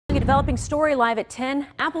Developing story live at 10,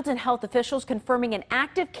 Appleton health officials confirming an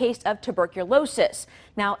active case of tuberculosis.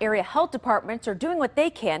 Now, area health departments are doing what they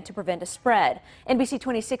can to prevent a spread. NBC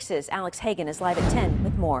 26's Alex Hagan is live at 10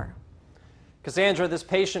 with more. Cassandra, this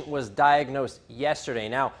patient was diagnosed yesterday.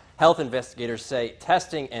 Now, health investigators say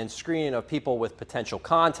testing and screening of people with potential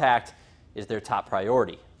contact is their top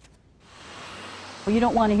priority. You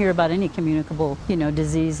don't want to hear about any communicable,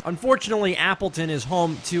 disease. Unfortunately, Appleton is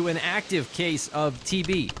home to an active case of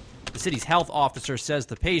TB. The city's health officer says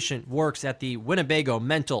the patient works at the Winnebago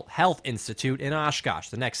Mental Health Institute in Oshkosh.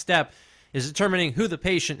 The next step is determining who the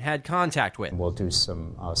patient had contact with. We'll do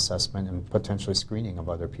some assessment and potentially screening of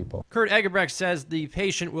other people. Kurt Egebrecht says the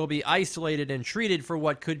patient will be isolated and treated for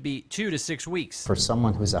what could be 2 to 6 weeks. For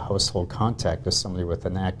someone who's a household contact of somebody with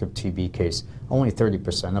an active TB case, only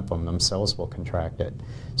 30% of them themselves will contract it.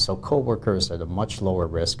 So co-workers at a much lower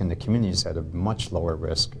risk, and the community is at a much lower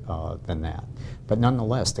risk than that. But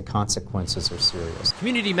nonetheless, the consequences are serious.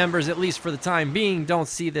 Community members, at least for the time being, don't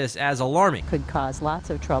see this as alarming. Could cause lots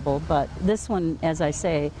of trouble, but this one, as I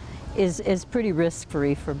say, is pretty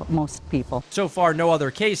risk-free for most people. So far, no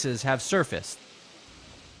other cases have surfaced.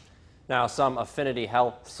 Now, some Affinity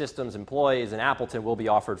Health Systems employees in Appleton will be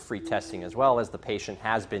offered free testing as well, as the patient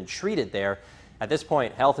has been treated there. At this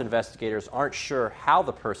point, health investigators aren't sure how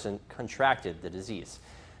the person contracted the disease.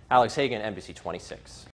 Alex Hagan, NBC 26.